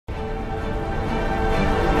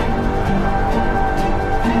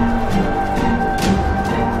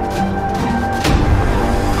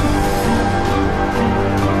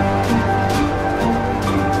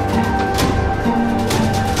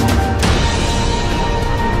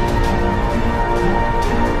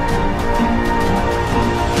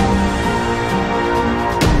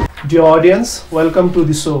Dear audience, welcome to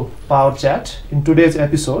the show POWERchat. In today's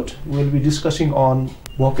episode, we'll be discussing on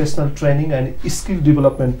vocational training and skill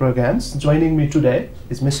development programs. Joining me today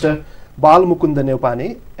is Mr. Bal Mukunda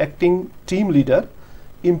Neupane, Acting Team Leader,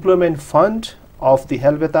 Employment Fund of the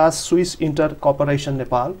HELVETAS Swiss Inter-Cooperation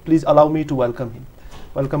Nepal. Please allow me to welcome him.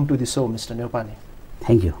 Welcome to the show, Mr. Neupane.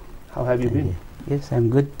 Thank you. How have you been? Yes, I'm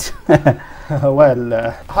good.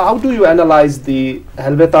 Well, how do you analyze the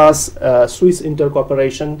HELVETAS Swiss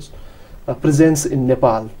Inter-Cooperation's presence in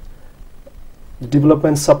Nepal?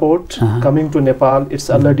 Development support coming to Nepal, it's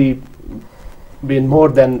already been more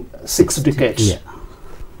than 6 decades. Yeah.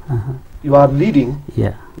 You are leading,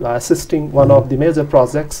 Yeah. you are assisting one of the major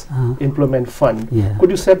projects, Employment Fund. Yeah.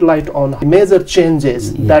 Could you shed light on major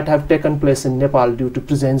changes that have taken place in Nepal due to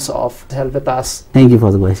presence of HELVETAS? Thank you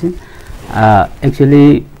for the question.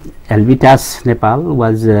 Actually, HELVETAS Nepal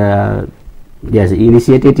was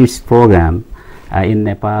initiated its program in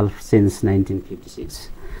Nepal since 1956,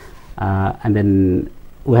 and then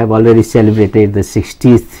we have already celebrated the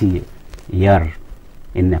 60th year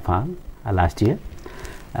in Nepal last year.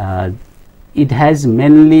 It has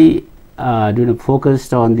mainly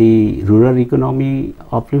focused on the rural economy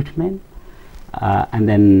upliftment, and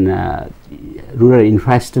then rural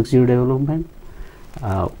infrastructure development,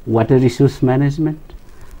 water resource management,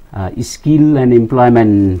 skill and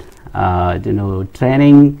employment,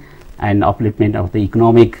 training and upliftment of the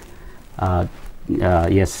economic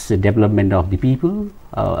development of the people,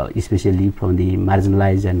 especially from the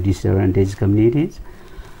marginalized and disadvantaged communities.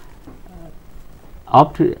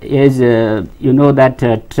 Up to, as you know, that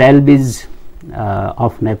trailblaze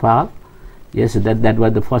of Nepal, yes, that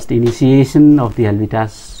was the first initiation of the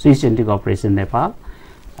HELVETAS Swiss Inter-Cooperation Nepal.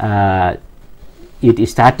 It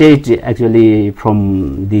started actually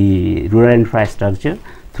from the rural infrastructure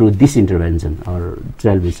through this intervention or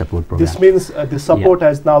trailblaze support program. This means the support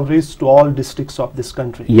has now reached to all districts of this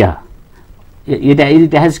country. Yeah,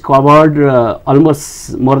 it has covered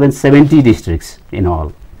almost more than 70 districts in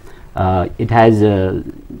all. It has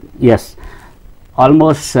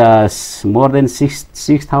almost more than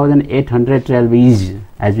 6,800 trailways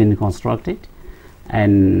has been constructed,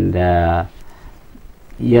 and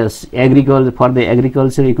yes, agriculture, for the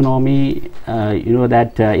agriculture economy,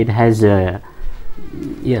 it has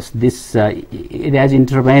it has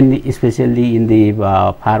intervened especially in the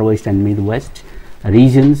far west and midwest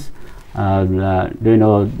regions.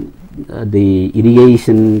 The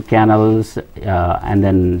irrigation canals, and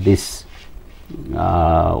then this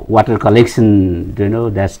water collection,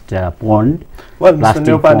 that's pond. Well, Mr.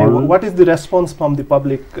 Neupane, what is the response from the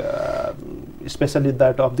public, especially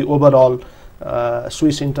that of the overall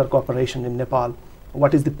Swiss Inter-Cooperation in Nepal?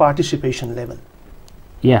 What is the participation level?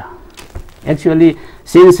 Yeah, actually,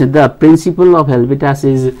 since the principle of HELVETAS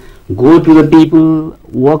is go to the people,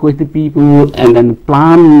 work with the people, and then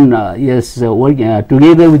plan, work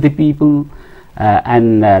together with the people,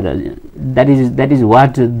 and that is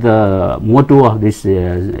what the motto of this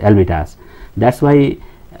HELVETAS. That's why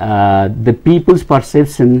the people's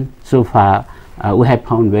perception so far we have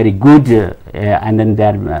found very good, and then they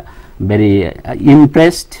are very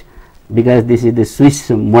impressed, because this is the Swiss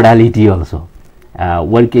modality also,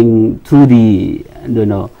 working through the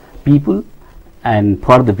people and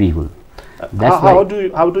for the people. How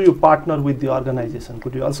do you partner with the organization?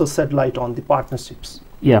 Could you also shed light on the partnerships?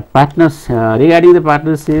 Yeah, partners, regarding the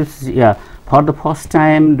partnerships, for the first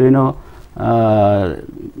time,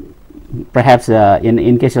 perhaps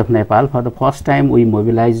in case of Nepal, for the first time we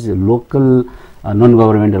mobilized local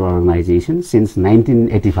non-governmental organizations since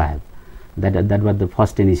 1985. That was the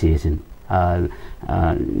first initiation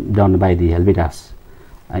done by the HELVETAS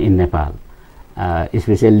in Nepal.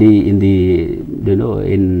 Especially in the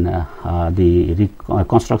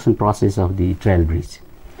construction process of the trail bridge,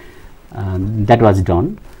 that was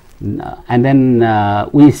done, and then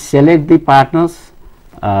we select the partners,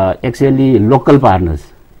 actually local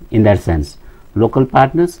partners in that sense, local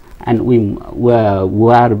partners, and we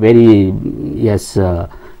are very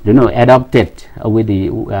adapted with the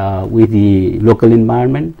local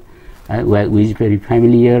environment, which is very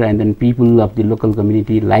familiar, and then people of the local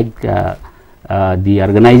community like the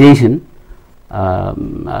organization,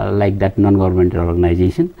 like that non-governmental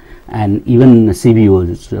organization, and even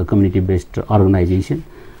CBOs, community-based organization.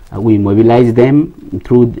 We mobilize them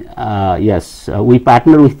through, we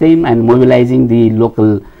partner with them and mobilizing the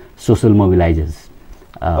local social mobilizers.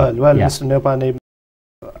 Mr. Neupane,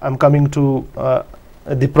 I'm coming to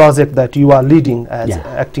the project that you are leading as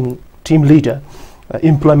acting team leader,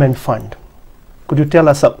 Employment Fund. Could you tell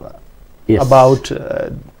us about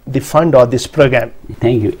the fund or this program?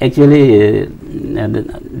 Thank you. Actually,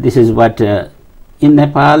 this is what in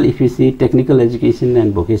Nepal, if you see, technical education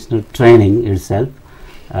and vocational training itself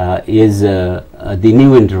is the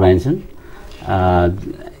new intervention.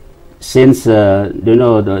 Since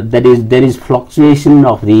there is fluctuation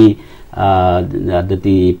of the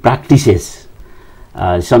practices.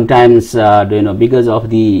 Sometimes because of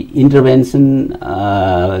the intervention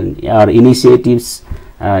or initiatives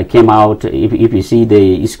came out. If you see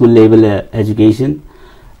the school level education,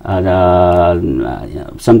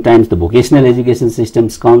 sometimes the vocational education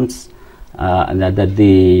systems comes, and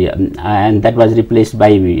that was replaced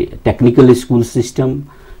by technical school system.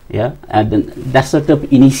 Yeah, and then that sort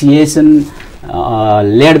of initiation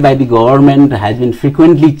led by the government has been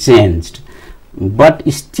frequently changed, but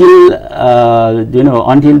still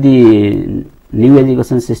until the new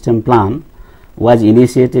education system plan was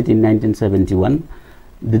initiated in 1971,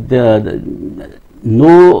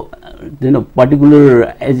 no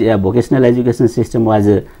particular vocational education system was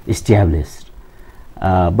established,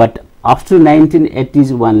 but after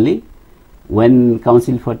 1980s only, when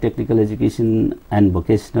Council for Technical Education and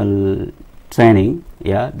Vocational Training,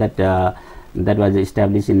 that was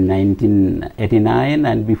established in 1989,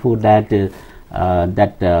 and before that,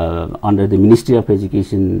 under the Ministry of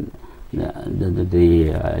Education,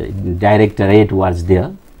 the directorate was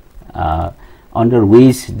there, under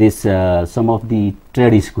which this some of the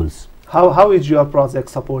trade schools. How is your project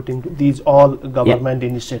supporting these all government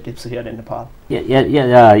initiatives here in Nepal?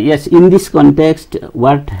 Yes. In this context,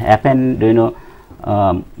 what happened,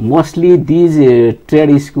 mostly these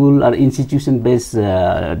trade school or institution-based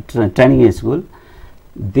training school,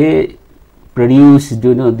 they produce,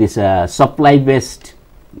 this supply-based,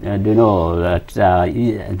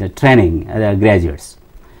 the training graduates,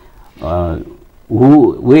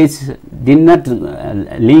 which did not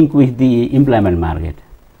link with the employment market.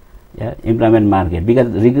 Employment market, because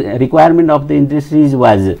requirement of the industries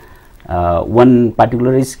was one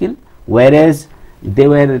particular skill, whereas they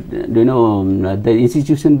were the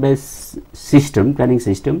institution based system, training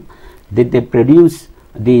system, they produce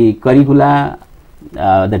the curricula,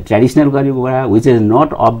 the traditional curricula, which is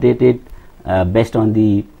not updated based on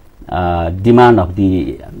the demand of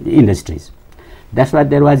the industries. That's why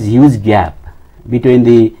there was huge gap between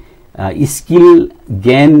the skill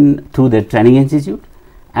gained through the training institute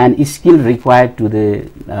and skill required to the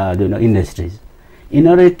industries. In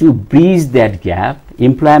order to bridge that gap,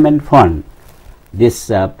 Employment Fund, this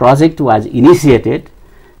project was initiated,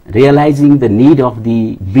 realizing the need of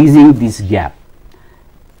the bridging this gap.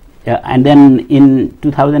 And then in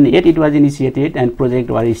 2008 it was initiated, and project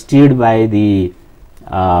was steered by the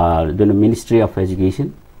Ministry of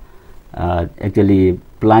Education. Actually,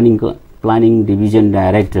 planning division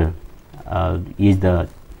director is the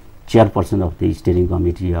chairperson of the steering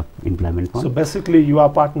committee of Employment Fund. So basically, you are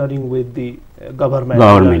partnering with the government,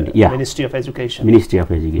 Ministry of Education. Ministry of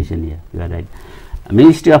Education, you are right.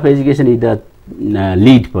 Ministry of Education is the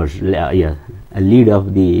lead person, a lead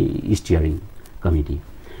of the steering committee.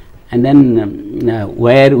 And then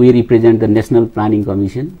where we represent the National Planning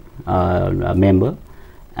Commission member,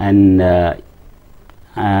 and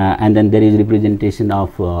then there is representation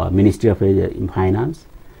of Ministry of Finance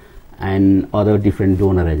and other different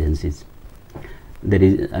donor agencies. There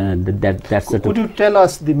is Could you tell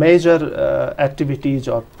us the major activities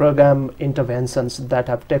or program interventions that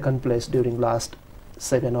have taken place during last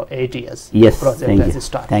 7 or 8 years? Yes,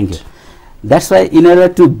 thank you. That's why, in order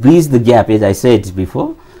to bridge the gap, as I said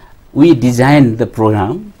before, we designed the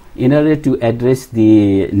program in order to address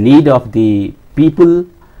the need of the people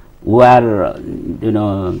who are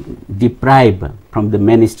deprived from the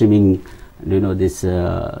mainstreaming this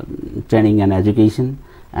training and education,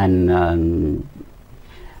 and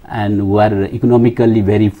who are economically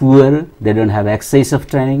very poor, they don't have access of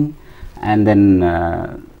training, and then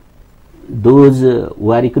those who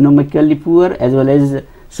are economically poor as well as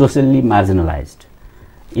socially marginalized.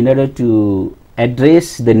 In order to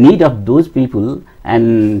address the need of those people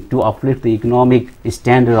and to uplift the economic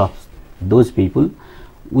standard of those people,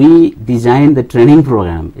 we designed the training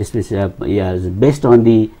program especially based on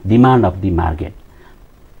the demand of the market.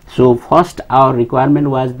 So first our requirement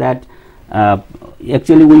was that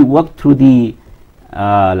actually we worked through the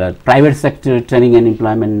private sector training and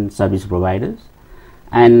employment service providers,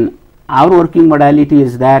 and our working modality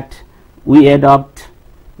is that we adopt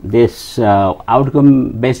this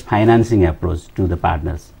outcome based financing approach to the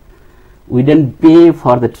partners. We don't pay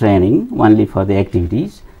for the training, only for the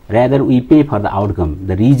activities. Rather, we pay for the outcome,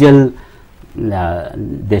 the result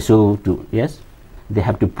they show to, they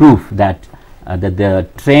have to prove that that the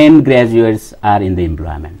trained graduates are in the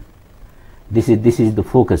employment. This is the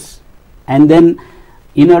focus. And then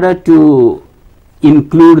in order to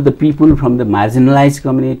include the people from the marginalized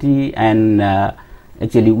community and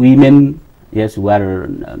actually women, yes, who are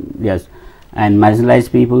yes, and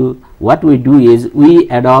marginalized people. What we do is we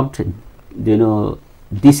adopt,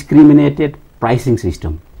 discriminated pricing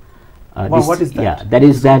system. What is that? Yeah, that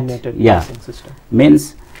is that. Yeah, system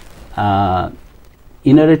means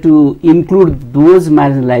in order to include those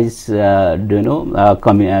marginalized,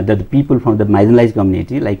 the people from the marginalized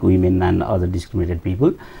community, like women and other discriminated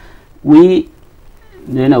people, we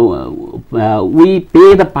we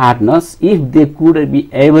pay the partners if they could be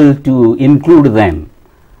able to include them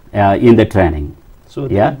in the training. So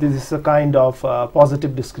this is a kind of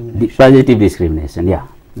positive discrimination. Positive discrimination, yeah.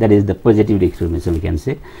 That is the positive discrimination, we can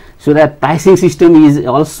say. So that pricing system is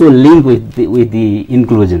also linked with the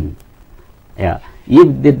inclusion. Yeah.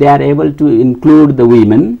 If they are able to include the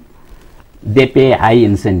women, they pay high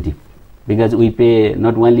incentive, because we pay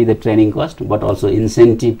not only the training cost but also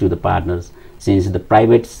incentive to the partners. Since the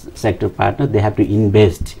private sector partners, they have to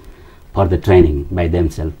invest for the training by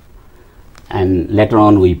themselves, and later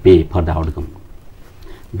on we pay for the outcome.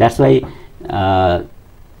 That's why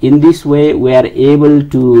in this way we are able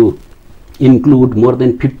to include more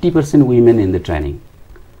than 50% women in the training.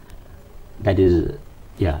 That is,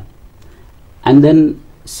 yeah. And then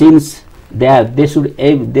since they should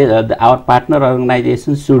our partner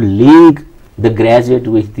organizations should link the graduate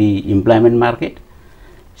with the employment market.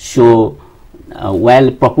 So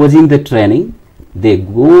while proposing the training, they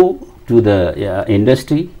go to the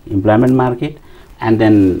industry, employment market, and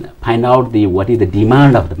then find out what is the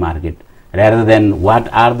demand of the market, rather than what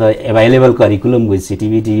are the available curriculum with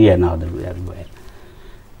CTBT and everywhere.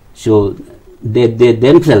 So they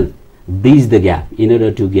themselves bridge the gap in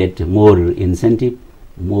order to get more incentive,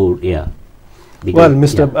 more, yeah. Well,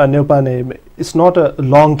 Mr. Neupane, it's not a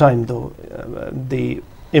long time though. The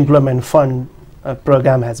Employment Fund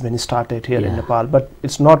program has been started here in Nepal, but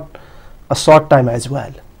it's not a short time as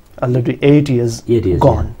well. Already 8 years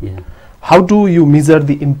gone. Yeah. How do you measure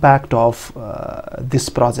the impact of this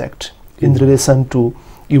project in relation to,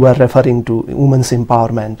 you are referring to women's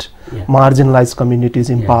empowerment, marginalized communities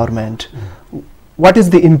empowerment? What is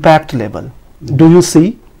the impact level? Do you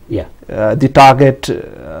see the target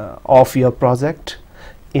of your project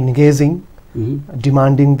engaging,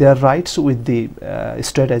 demanding their rights with the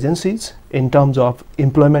state agencies in terms of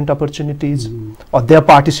employment opportunities or their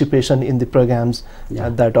participation in the programs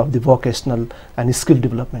that of the vocational and skill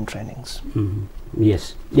development trainings?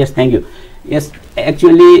 Yes, thank you. Yes,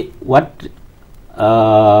 actually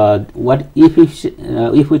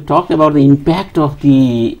if we talk about the impact of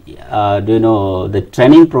the the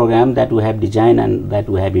training program that we have designed and that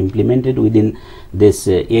we have implemented within this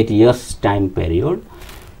 8 years time period,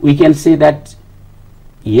 we can say that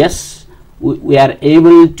yes, we are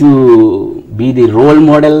able to be the role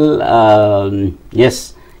model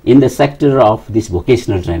in the sector of this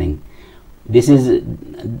vocational training. This is,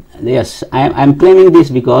 yes, I am claiming this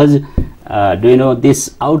because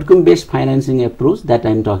this outcome based financing approach that I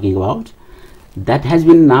am talking about, that has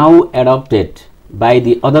been now adopted by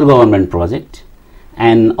the other government project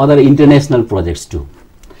and other international projects too,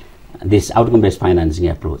 this outcome based financing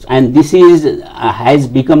approach, and this is has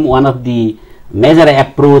become one of the major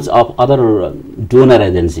approach of other donor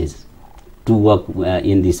agencies to work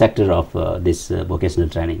in the sector of this vocational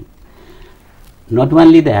training. Not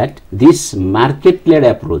only that, this market led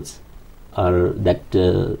approach, or that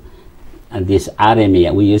and this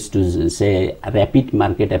RMA, we used to say rapid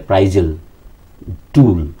market appraisal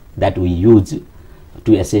tool that we use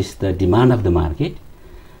to assess the demand of the market,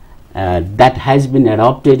 that has been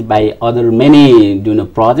adopted by other many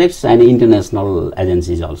projects and international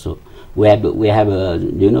agencies also. We have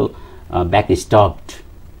backstopped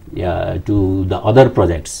to the other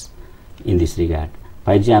projects in this regard.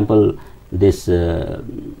 For example, this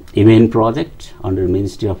event project under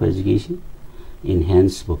Ministry of Education,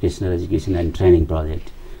 Enhanced Vocational Education and Training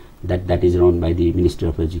project, that is run by the Ministry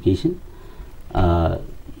of Education.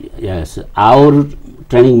 Yes, our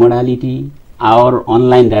training modality, our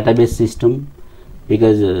online database system,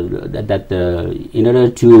 because in order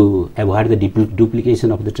to avoid the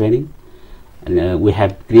duplication of the training, we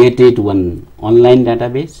have created one online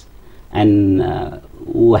database, and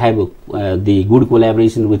we have the good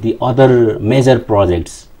collaboration with the other major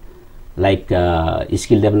projects like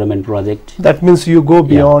skill development project. That means you go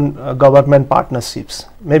beyond government partnerships.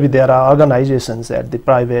 Maybe there are organizations at the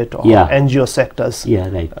private or NGO sectors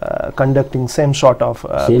conducting same sort of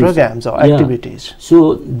programs or activities.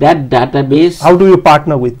 So that database, how do you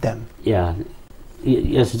partner with them?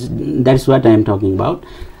 Yes, that's what I am talking about.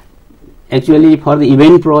 Actually, for the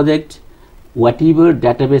event project, whatever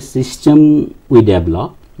database system we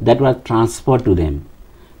develop, that was transferred to them.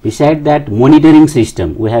 Beside that, monitoring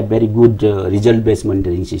system, we have very good result based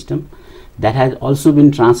monitoring system that has also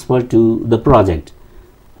been transferred to the project.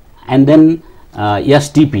 And then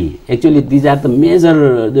STP, actually these are the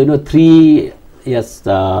major three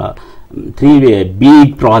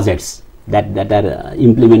big projects that are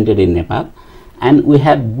implemented in Nepal, and we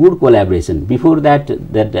have good collaboration. Before that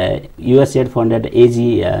USAID funded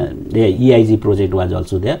the EIG project was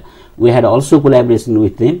also there. We had also collaboration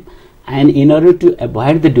with them, and in order to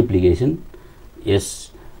avoid the duplication,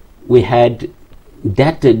 yes, we had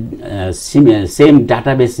that same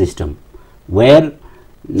database system where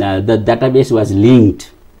the database was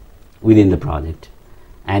linked within the project,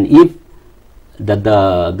 and if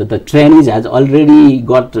the trainees has already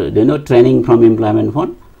got training from employment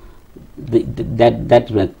fund,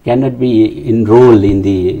 that cannot be enrolled in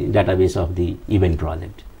the database of the event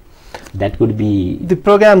project. That could be the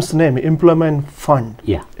program's name, employment fund.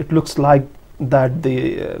 Yeah, it looks like that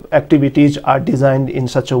the activities are designed in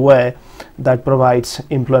such a way that provides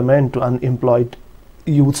employment to unemployed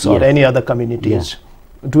youths or any other communities.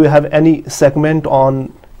 Yeah. Do you have any segment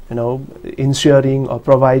on ensuring or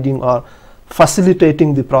providing or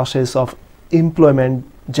facilitating the process of employment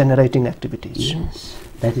generating activities? Yes,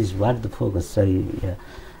 that is what the focus. Sorry,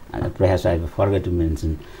 perhaps I forgot to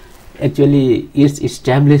mention. Actually, its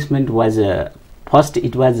establishment was first.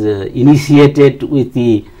 It was initiated with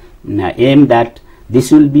the aim that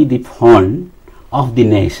this will be the fund of the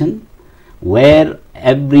nation, where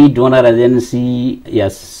every donor agency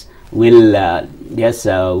will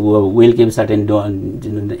give certain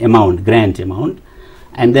grant amount,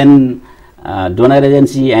 and then donor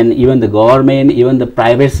agency and even the government, even the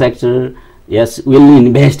private sector, will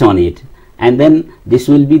invest on it, and then this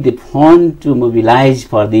will be the fund to mobilize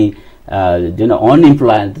for the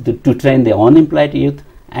unemployed, to train the unemployed youth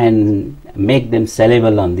and make them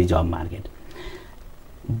sellable on the job market.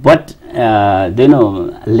 But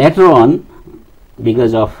later on,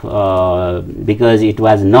 because it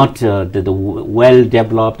was not the well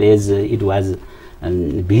developed as it was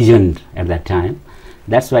envisioned at that time.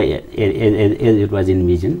 That's why it was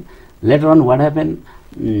envisioned. Later on, what happened?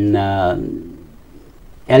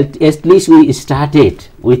 At least we started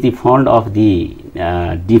with the fund of the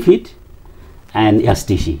DFID and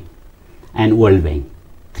STC and World Bank.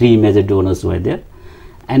 Three major donors were there,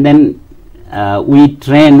 and then we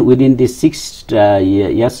trained within the 6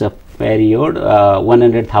 years of period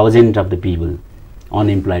 100,000 of the people,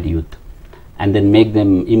 unemployed youth, and then make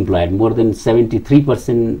them employed. More than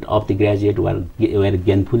 73% of the graduates were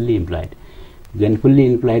gainfully employed. Gainfully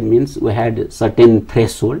employed means we had certain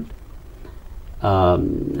threshold,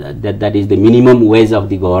 that is the minimum wage of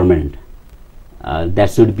the government, that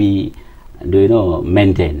should be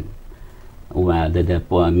maintained. The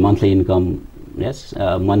monthly income,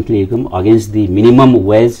 monthly income against the minimum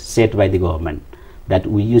wage set by the government. That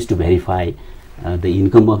we used to verify the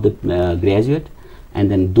income of the graduate, and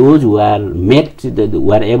then those who are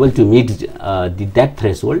were able to meet that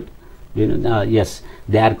threshold,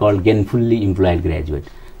 they are called gainfully employed graduate.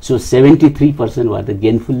 So 73% were the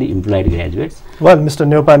gainfully employed graduates. Well, Mr.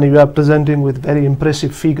 Neupane, you are presenting with very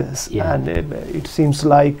impressive figures, and it seems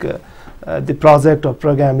like the project or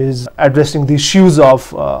program is addressing the issues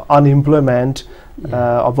of unemployment,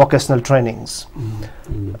 of vocational trainings.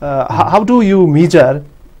 How do you measure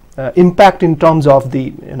impact in terms of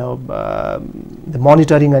the the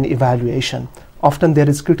monitoring and evaluation? Often there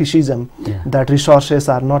is criticism that resources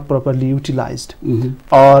are not properly utilized,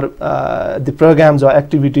 or the programs or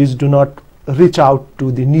activities do not reach out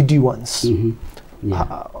to the needy ones.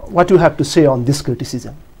 What do you have to say on this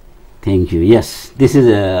criticism? Thank you. Yes, this is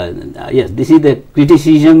this is the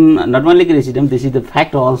criticism. Not only criticism, this is the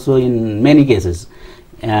fact also in many cases.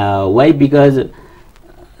 Why? Because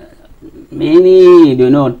many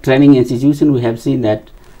training institutions, we have seen that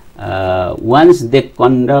once they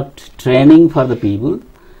conduct training for the people,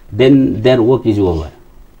 then their work is over.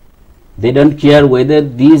 They don't care whether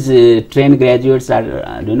these trained graduates are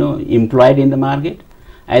employed in the market,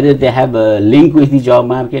 either they have a link with the job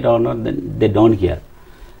market or not. Then they don't care.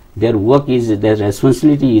 Their work is, their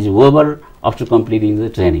responsibility is over after completing the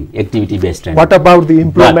training, activity-based training. What about the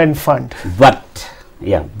employment fund?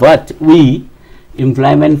 But we,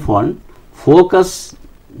 employment fund, focus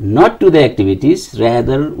not to the activities,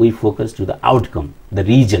 rather we focus to the outcome, the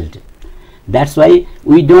result. That's why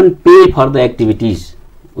we don't pay for the activities,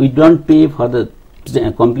 we don't pay for the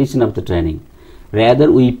completion of the training,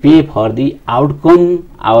 rather we pay for the outcome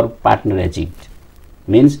our partner achieved.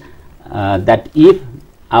 Means that if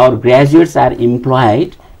our graduates are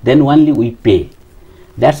employed, then only we pay.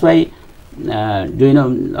 That's why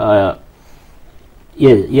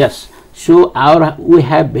Yes. So we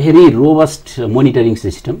have very robust monitoring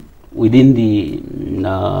system within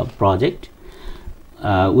the project.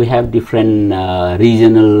 We have different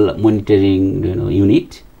regional monitoring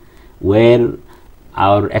unit where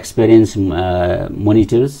our experienced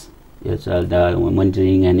monitors, the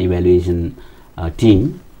monitoring and evaluation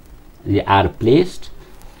team, they are placed,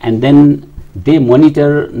 and then they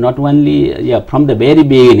monitor not only from the very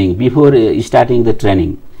beginning before starting the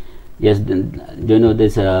training. Yes,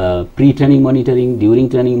 there's pre-training monitoring, during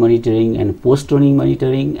training monitoring, and post-training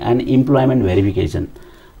monitoring, and employment verification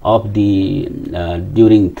of the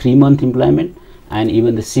during 3-month employment and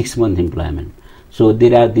even the 6-month employment. So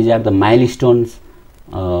these are the milestones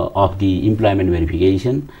of the employment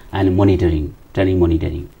verification and monitoring, training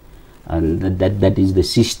monitoring, and that is the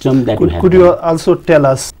system that we have. Could you also tell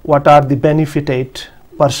us what are the benefited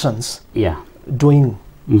persons doing?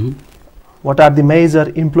 What are the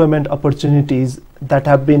major employment opportunities that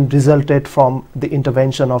have been resulted from the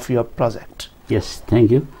intervention of your project? Yes, thank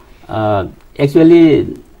you.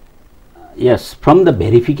 Actually, yes, from the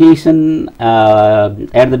verification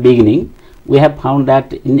at the beginning, we have found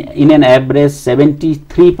that in an average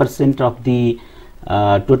 73% of the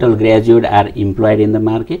total graduates are employed in the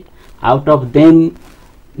market. Out of them,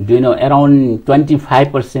 around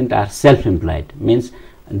 25% are self-employed, means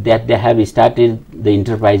that they have started the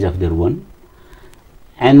enterprise of their own.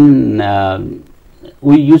 And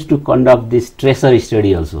we used to conduct this tracer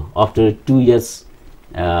study also after 2 years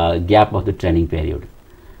gap of the training period.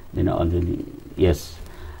 Yes.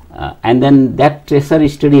 And then that tracer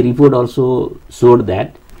study report also showed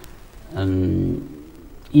that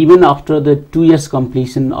even after the 2 years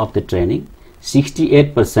completion of the training,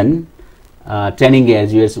 68% training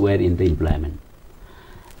graduates were in the employment,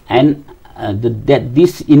 and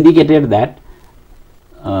this indicated that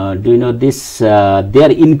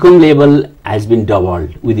their income level has been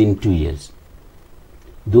doubled within 2 years.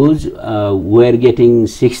 Those were getting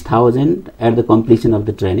 6,000 at the completion of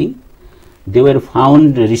the training, they were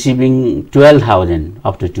found receiving 12,000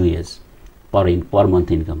 after 2 years per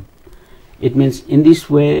month income. It means in this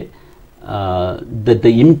way that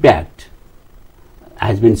the impact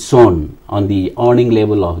has been shown on the earning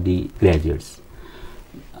level of the graduates.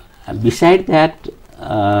 Beside that,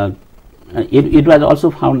 it was also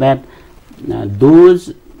found that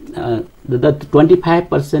the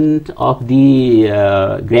 25% of the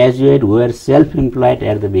graduates were self-employed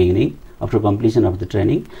at the beginning after completion of the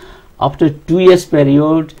training. After 2 years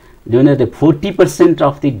period, the 40%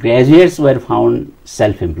 of the graduates were found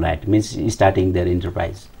self-employed, means starting their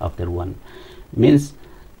enterprise of their own. Means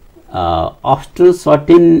after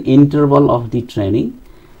certain interval of the training,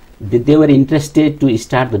 they were interested to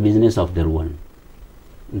start the business of their own.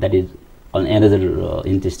 That is on another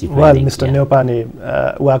interesting. Well, Mr. Neupane,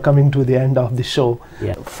 we are coming to the end of the show.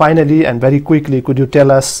 Finally and very quickly, could you tell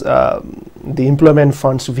us the Employment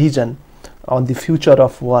Fund's vision on the future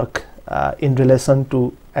of work in relation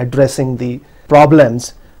to addressing the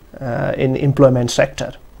problems in employment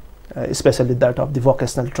sector, especially that of the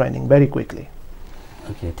vocational training, very quickly?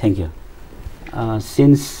 Okay, thank you.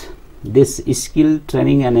 Since this skill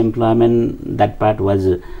training and employment, that part was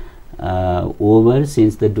over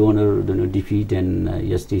since the donor defeat and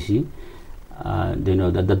STC,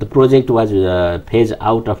 the project was phased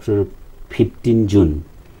out after 15 June.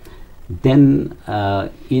 Then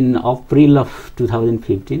in April of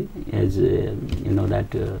 2015, as the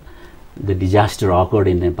disaster occurred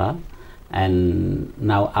in Nepal, and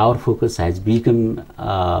now our focus has become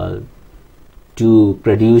to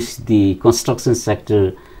produce the construction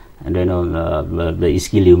sector and the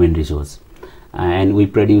skilled human resource, and we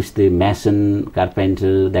produce the mason,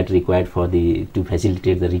 carpenter that required for to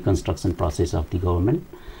facilitate the reconstruction process of the government.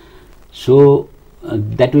 So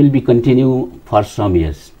that will be continue for some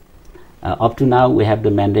years. Up to now, we have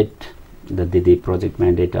the mandate, the project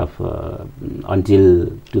mandate of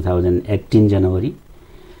until 2018 January.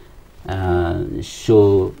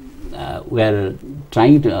 So we are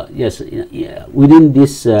trying to within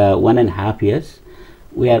this 1.5 years,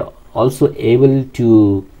 we are also able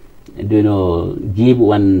to give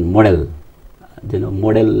one model,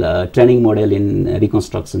 training model in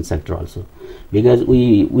reconstruction sector also, because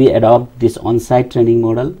we adopt this on-site training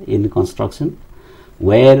model in construction,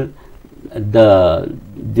 where the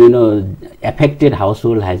affected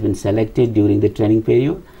household has been selected during the training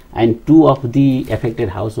period, and 2 of the affected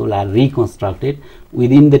household are reconstructed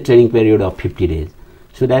within the training period of 50 days,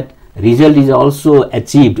 so that result is also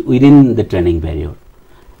achieved within the training period.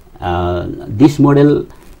 This model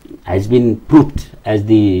has been proved as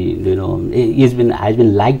the has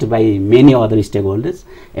been liked by many other stakeholders.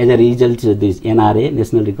 As a result, this NRA,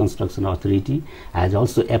 National Reconstruction Authority, has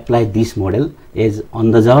also applied this model as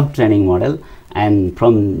on-the-job training model, and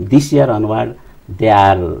from this year onward, they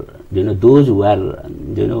are those who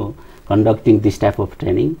are conducting this type of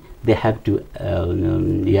training, they have to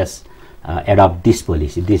adopt this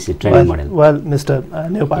policy, this training model. Well, Mr.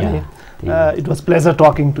 Neupane, it was pleasure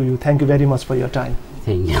talking to you. Thank you very much for your time.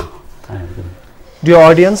 Thank you. Dear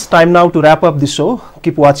audience, time now to wrap up the show.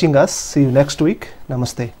 Keep watching us. See you next week.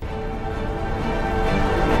 Namaste.